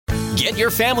Get your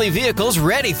family vehicles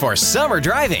ready for summer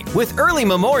driving with early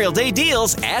Memorial Day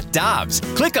deals at Dobbs.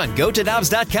 Click on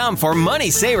GoToDobbs.com for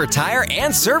money saver tire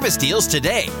and service deals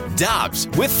today. Dobbs,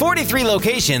 with 43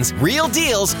 locations, real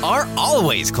deals are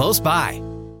always close by.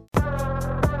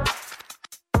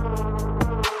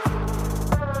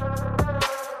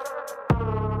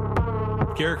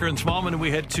 Carricker and Smallman, and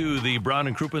we head to the Brown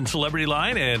and Crouppen Celebrity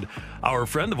Line, and our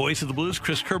friend, the voice of the Blues,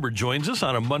 Chris Kerber, joins us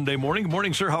on a Monday morning. Good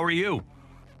morning, sir. How are you?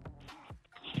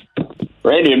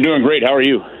 Randy, I'm doing great. How are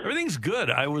you? Everything's good.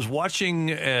 I was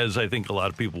watching, as I think a lot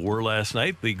of people were last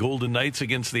night, the Golden Knights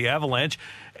against the Avalanche,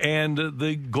 and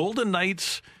the Golden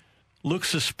Knights look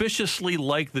suspiciously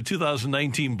like the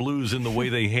 2019 Blues in the way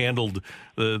they handled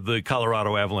the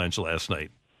Colorado Avalanche last night.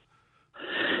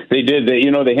 They did. They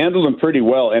handled them pretty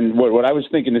well. And what I was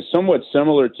thinking is somewhat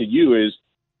similar to you is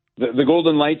the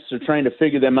Golden Knights are trying to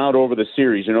figure them out over the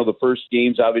series. The first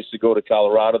games obviously go to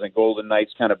Colorado. The Golden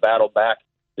Knights kind of battle back.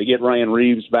 They get Ryan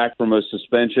Reeves back from a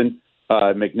suspension.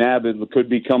 McNabb could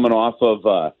be coming off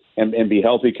of and be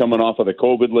healthy coming off of the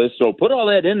COVID list. So put all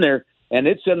that in there, and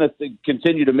it's going to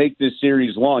continue to make this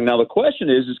series long. Now the question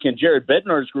is can Jared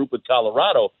Bednar's group with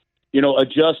Colorado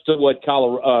adjust to what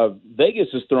Vegas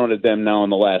has thrown at them now in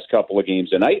the last couple of games.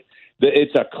 And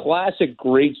it's a classic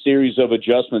great series of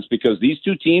adjustments because these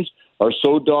two teams are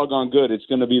so doggone good. It's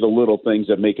going to be the little things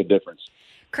that make a difference.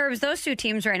 Curbs, those two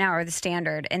teams right now are the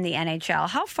standard in the NHL.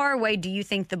 How far away do you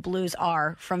think the Blues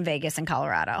are from Vegas and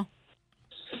Colorado?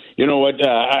 You know what?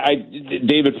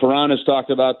 David Ferran has talked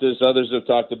about this. Others have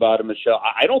talked about it. Michelle,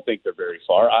 I don't think they're very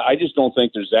far. I just don't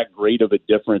think there's that great of a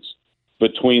difference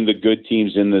between the good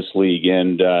teams in this league.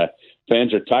 And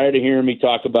fans are tired of hearing me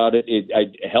talk about it.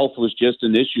 Health was just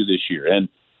an issue this year. And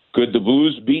could the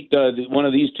Blues beat one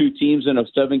of these two teams in a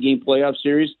 7-game playoff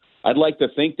series? I'd like to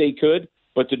think they could,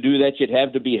 but to do that, you'd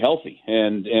have to be healthy.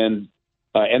 And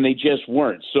they just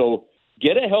weren't. So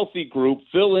get a healthy group,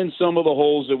 fill in some of the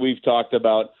holes that we've talked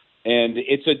about. And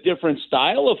it's a different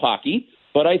style of hockey,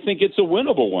 but I think it's a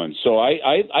winnable one. So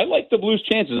I like the Blues'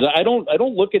 chances. I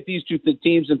don't look at these two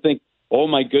teams and think, oh,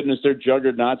 my goodness, they're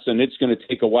juggernauts, and it's going to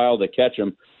take a while to catch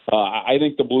them. I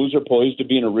think the Blues are poised to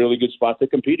be in a really good spot to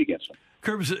compete against them.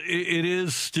 Curbs, it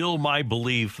is still my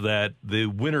belief that the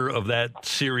winner of that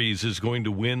series is going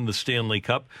to win the Stanley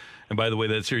Cup. And by the way,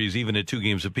 that series even at 2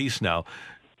 games apiece now.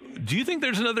 Do you think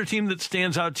there's another team that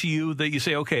stands out to you that you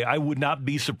say, okay, I would not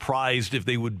be surprised if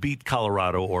they would beat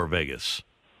Colorado or Vegas?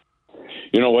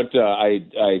 You know what? I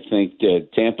think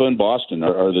Tampa and Boston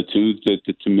are the two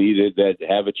to me that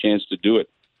have a chance to do it.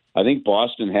 I think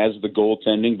Boston has the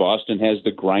goaltending. Boston has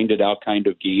the grinded-out kind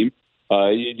of game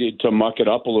to muck it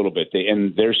up a little bit.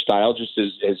 And their style just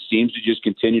seems to just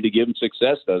continue to give them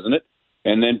success, doesn't it?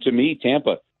 And then to me,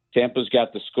 Tampa's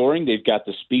got the scoring. They've got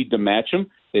the speed to match them.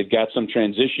 They've got some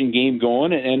transition game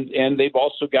going, and they've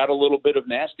also got a little bit of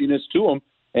nastiness to them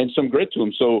and some grit to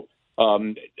them. So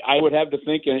I would have to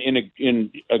think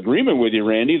in agreement with you,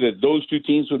 Randy, that those two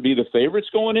teams would be the favorites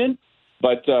going in.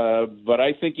 But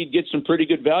I think you'd get some pretty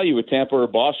good value with Tampa or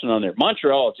Boston on there.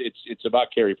 Montreal, it's about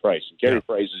Carey Price. And Carey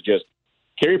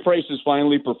Price is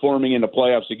finally performing in the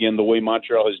playoffs again the way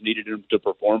Montreal has needed him to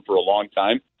perform for a long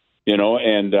time,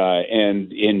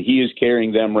 and he is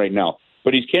carrying them right now.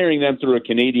 But he's carrying them through a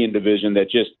Canadian division that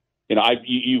just,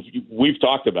 we've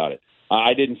talked about it.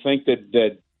 I didn't think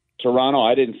that Toronto,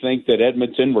 I didn't think that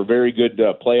Edmonton were very good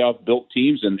playoff-built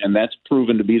teams, and that's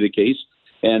proven to be the case.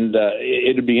 And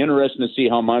it'd be interesting to see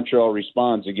how Montreal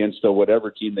responds against whatever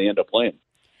team they end up playing.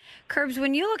 Curbs,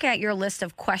 when you look at your list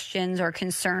of questions or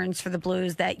concerns for the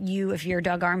Blues that you, if you're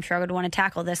Doug Armstrong, would want to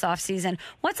tackle this offseason,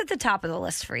 what's at the top of the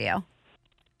list for you?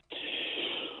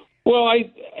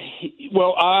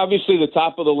 Well, obviously the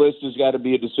top of the list has got to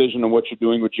be a decision on what you're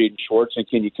doing with Jaden Schwartz, and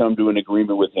can you come to an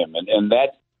agreement with him? And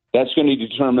that's going to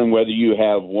determine whether you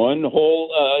have one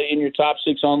hole in your top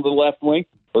 6 on the left wing,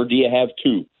 or do you have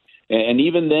 2? And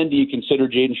even then, do you consider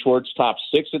Jaden Schwartz top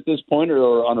 6 at this point,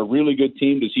 or on a really good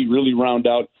team, does he really round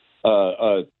out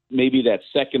maybe that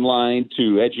second line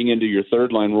to edging into your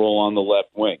third line role on the left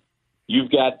wing? You've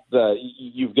got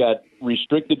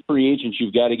restricted free agents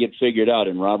you've got to get figured out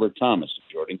in Robert Thomas,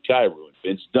 Jordan Kyrou, and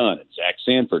Vince Dunn, and Zach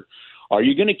Sanford. Are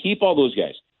you going to keep all those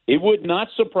guys? It would not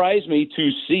surprise me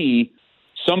to see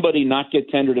somebody not get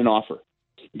tendered an offer.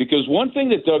 Because one thing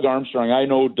that Doug Armstrong, I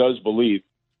know, does believe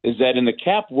is that in the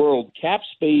cap world, cap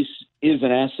space is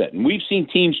an asset. And we've seen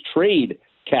teams trade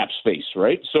cap space,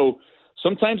 right? So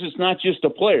sometimes it's not just a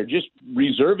player. Just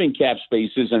reserving cap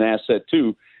space is an asset,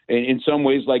 too, in some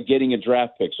ways, like getting a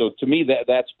draft pick. So to me,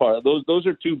 that's part of those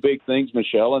are two big things,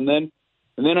 Michelle. And then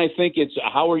I think it's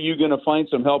how are you going to find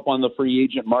some help on the free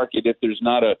agent market if there's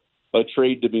not a a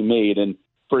trade to be made. And,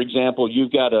 for example,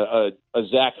 you've got a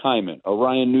Zach Hyman, a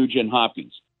Ryan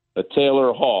Nugent-Hopkins, a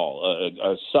Taylor Hall,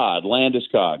 a Saad,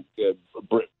 Landeskog,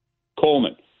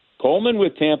 Coleman. Coleman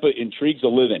with Tampa intrigues the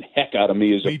living heck out of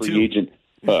me as a free agent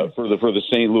for the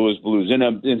St. Louis Blues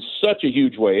in such a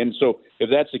huge way. And so if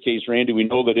that's the case, Randy, we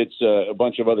know that it's a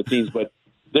bunch of other teams, but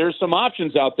there's some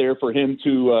options out there for him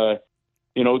to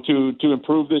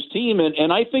improve this team.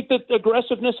 And I think that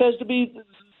aggressiveness has to be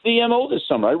the MO this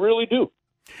summer. I really do.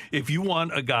 If you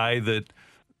want a guy that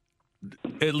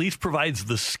at least provides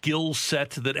the skill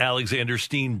set that Alexander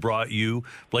Steen brought you,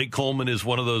 Blake Coleman is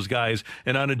one of those guys.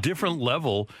 And on a different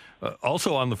level,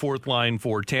 also on the fourth line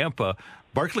for Tampa,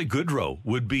 Barclay Goodrow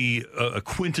would be a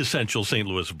quintessential St.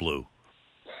 Louis Blue.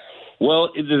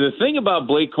 Well, the thing about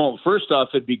Blake Coleman, first off,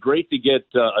 it'd be great to get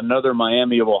another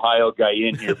Miami of Ohio guy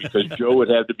in here because Joe would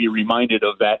have to be reminded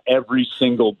of that every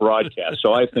single broadcast.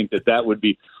 So I think that would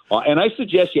be and I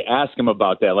suggest you ask him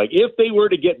about that. Like, if they were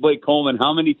to get Blake Coleman,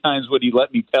 how many times would he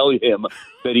let me tell him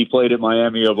that he played at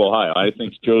Miami of Ohio? I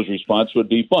think Joe's response would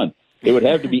be fun. It would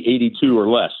have to be 82 or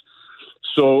less.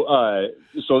 So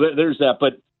there's that.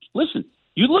 But listen,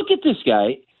 you look at this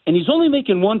guy, and he's only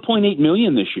making $1.8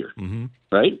 million this year,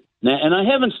 right? Now, and I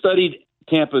haven't studied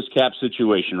Tampa's cap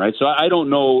situation, right? So I don't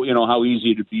know, how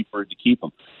easy it would be for it to keep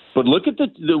him. But look at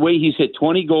the way he's hit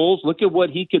 20 goals. Look at what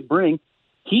he could bring.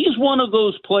 He's one of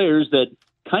those players that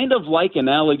kind of like an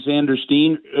Alexander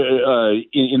Steen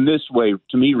in this way,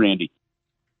 to me, Randy.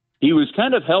 He was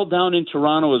kind of held down in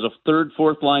Toronto as a third,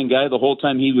 fourth line guy the whole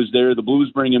time he was there. The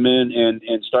Blues bring him in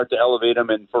and start to elevate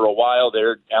him. And for a while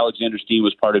there, Alexander Steen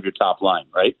was part of your top line,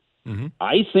 right? Mm-hmm.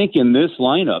 I think in this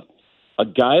lineup, a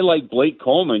guy like Blake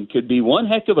Coleman could be one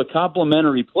heck of a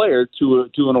complimentary player to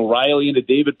an O'Reilly and a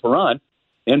David Perron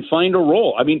and find a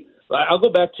role. I mean, I'll go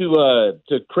back to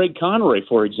Craig Conroy,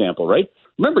 for example, right?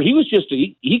 Remember, he was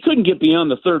he couldn't get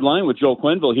beyond the third line with Joe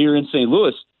Quenneville here in St.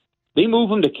 Louis. They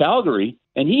move him to Calgary,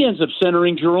 and he ends up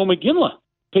centering Jerome McGinley,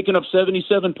 picking up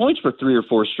 77 points for 3 or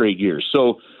 4 straight years.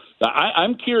 So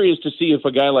I'm curious to see if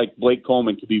a guy like Blake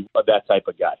Coleman could be that type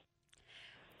of guy.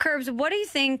 Curbs, what do you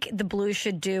think the Blues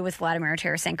should do with Vladimir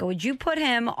Tarasenko? Would you put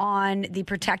him on the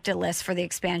protected list for the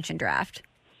expansion draft?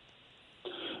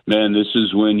 Man, this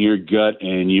is when your gut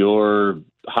and your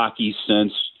hockey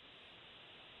sense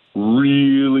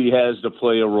really has to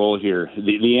play a role here.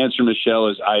 The answer, Michelle,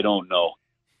 is I don't know.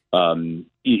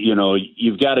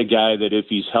 You've got a guy that if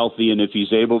he's healthy and if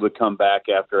he's able to come back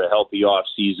after a healthy off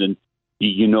season,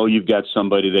 you've got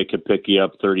somebody that could pick you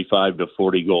up 35 to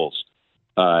 40 goals.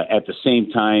 At the same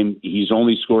time, he's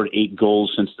only scored 8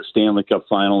 goals since the Stanley Cup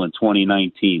final in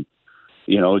 2019.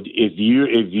 If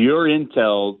your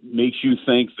intel makes you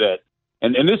think that,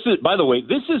 and this is, by the way,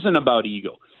 this isn't about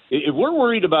ego. If we're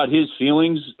worried about his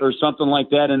feelings or something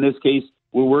like that, in this case,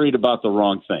 we're worried about the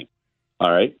wrong thing.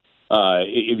 All right.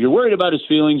 If you're worried about his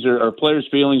feelings or players'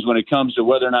 feelings when it comes to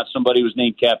whether or not somebody was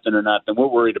named captain or not, then we're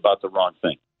worried about the wrong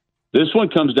thing. This one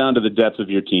comes down to the depth of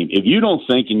your team. If you don't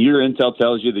think, and your intel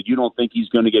tells you that you don't think he's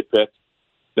going to get picked,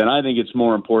 then I think it's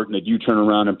more important that you turn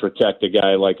around and protect a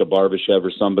guy like a Barbashev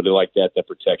or somebody like that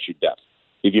protects your depth.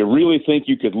 If you really think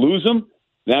you could lose him,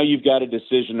 now you've got a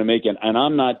decision to make. And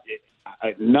I'm not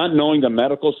knowing the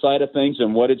medical side of things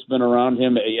and what it's been around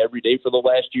him every day for the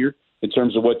last year in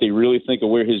terms of what they really think of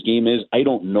where his game is. I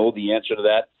don't know the answer to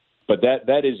that. But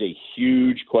that is a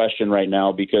huge question right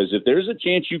now, because if there's a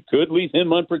chance you could leave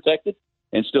him unprotected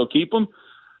and still keep him,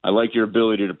 I like your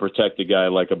ability to protect a guy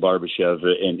like a Barbashev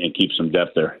and keep some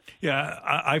depth there. Yeah,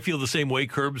 I feel the same way,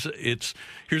 Curbs.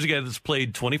 Here's a guy that's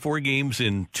played 24 games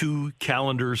in 2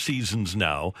 calendar seasons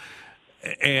now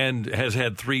and has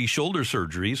had 3 shoulder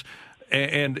surgeries.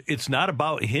 And it's not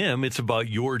about him, it's about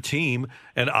your team.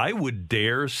 And I would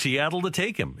dare Seattle to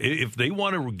take him. If they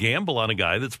want to gamble on a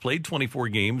guy that's played 24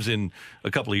 games in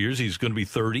a couple of years, he's going to be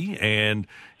 30, and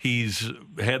he's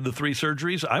had the 3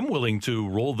 surgeries, I'm willing to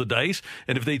roll the dice.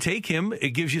 And if they take him,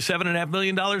 it gives you $7.5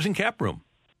 million in cap room.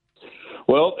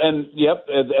 Well, and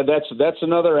that's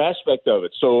another aspect of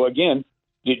it. So, again,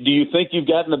 do you think you've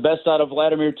gotten the best out of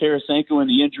Vladimir Tarasenko and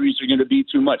the injuries are going to be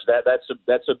too much?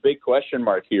 That's a big question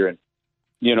mark here. And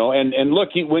look,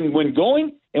 when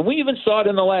going, and we even saw it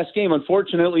in the last game,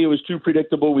 unfortunately it was too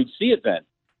predictable we'd see it then,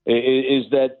 is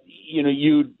that,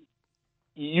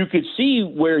 you could see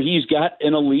where he's got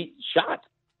an elite shot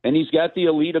and he's got the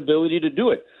elite ability to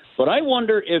do it. But I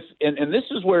wonder if, and this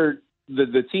is where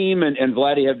the team and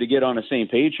Vladdy have to get on the same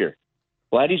page here.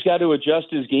 Vladdy's got to adjust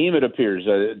his game, it appears.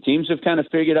 Teams have kind of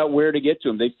figured out where to get to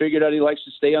him. They figured out he likes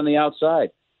to stay on the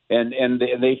outside. And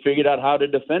they figured out how to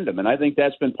defend him. And I think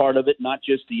that's been part of it, not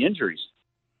just the injuries.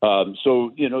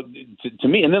 So, to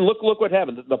me, and then look what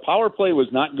happened. The power play was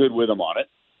not good with him on it.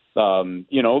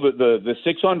 The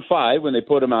 6-on-5 when they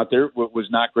put him out there was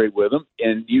not great with him.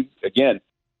 And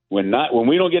when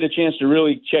we don't get a chance to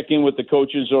really check in with the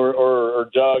coaches or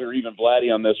Doug or even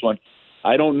Vladdy on this one,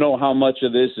 I don't know how much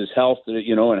of this is health,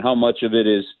 and how much of it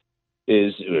is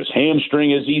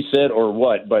hamstring, as he said, or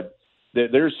what. But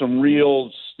there's some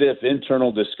real stiff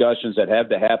internal discussions that have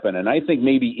to happen. And I think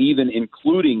maybe even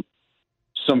including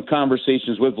some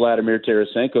conversations with Vladimir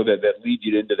Tarasenko that lead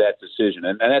you into that decision.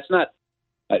 And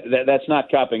that's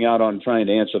not copping out on trying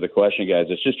to answer the question, guys.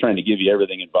 It's just trying to give you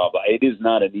everything involved. It is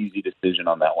not an easy decision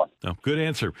on that one. Oh, good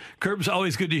answer. Curbs,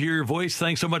 always good to hear your voice.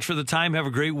 Thanks so much for the time. Have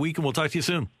a great week, and we'll talk to you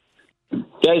soon.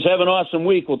 Guys, have an awesome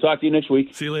week. We'll talk to you next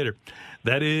week. See you later.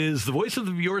 That is the voice of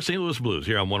your St. Louis Blues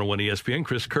here on 101 ESPN,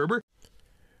 Chris Kerber.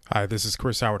 Hi, this is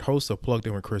Chris Howard, host of Plugged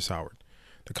In with Chris Howard.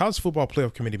 The College Football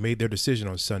Playoff Committee made their decision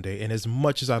on Sunday, and as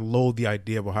much as I loathe the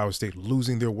idea of Ohio State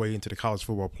losing their way into the College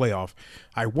Football Playoff,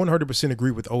 I 100%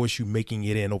 agree with OSU making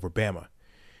it in over Bama.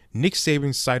 Nick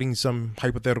Saban citing some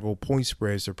hypothetical point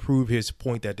spreads to prove his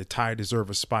point that the Tide deserve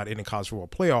a spot in the College Football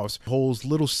Playoffs holds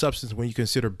little substance when you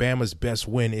consider Bama's best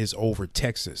win is over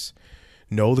Texas.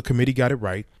 No, the committee got it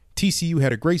right. TCU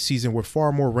had a great season with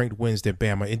far more ranked wins than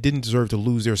Bama and didn't deserve to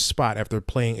lose their spot after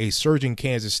playing a surging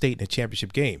Kansas State in a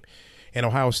championship game. And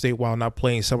Ohio State, while not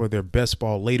playing some of their best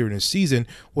ball later in the season,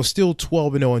 was still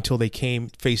 12-0 until they came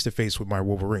face-to-face with my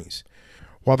Wolverines.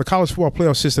 While the college football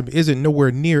playoff system isn't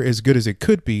nowhere near as good as it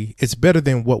could be, it's better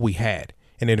than what we had.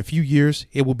 And in a few years,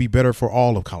 it will be better for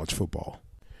all of college football.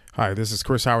 Hi, this is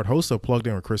Chris Howard, host of Plugged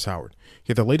In with Chris Howard.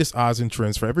 Get the latest odds and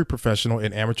trends for every professional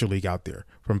and amateur league out there.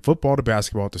 From football to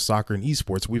basketball to soccer and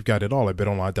esports, we've got it all at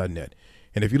betonline.net.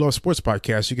 And if you love sports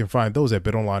podcasts, you can find those at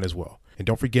BetOnline as well. And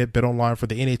don't forget BetOnline for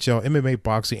the NHL, MMA,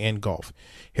 boxing, and golf.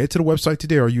 Head to the website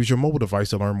today or use your mobile device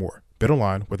to learn more.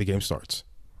 BetOnline, where the game starts.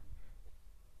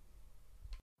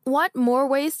 Want more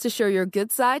ways to show your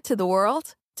good side to the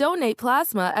world? Donate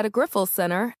plasma at a Grifols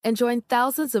Center and join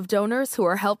thousands of donors who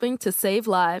are helping to save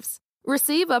lives.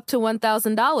 Receive up to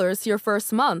 $1,000 your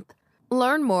first month.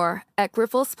 Learn more at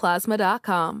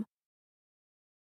grifolsplasma.com.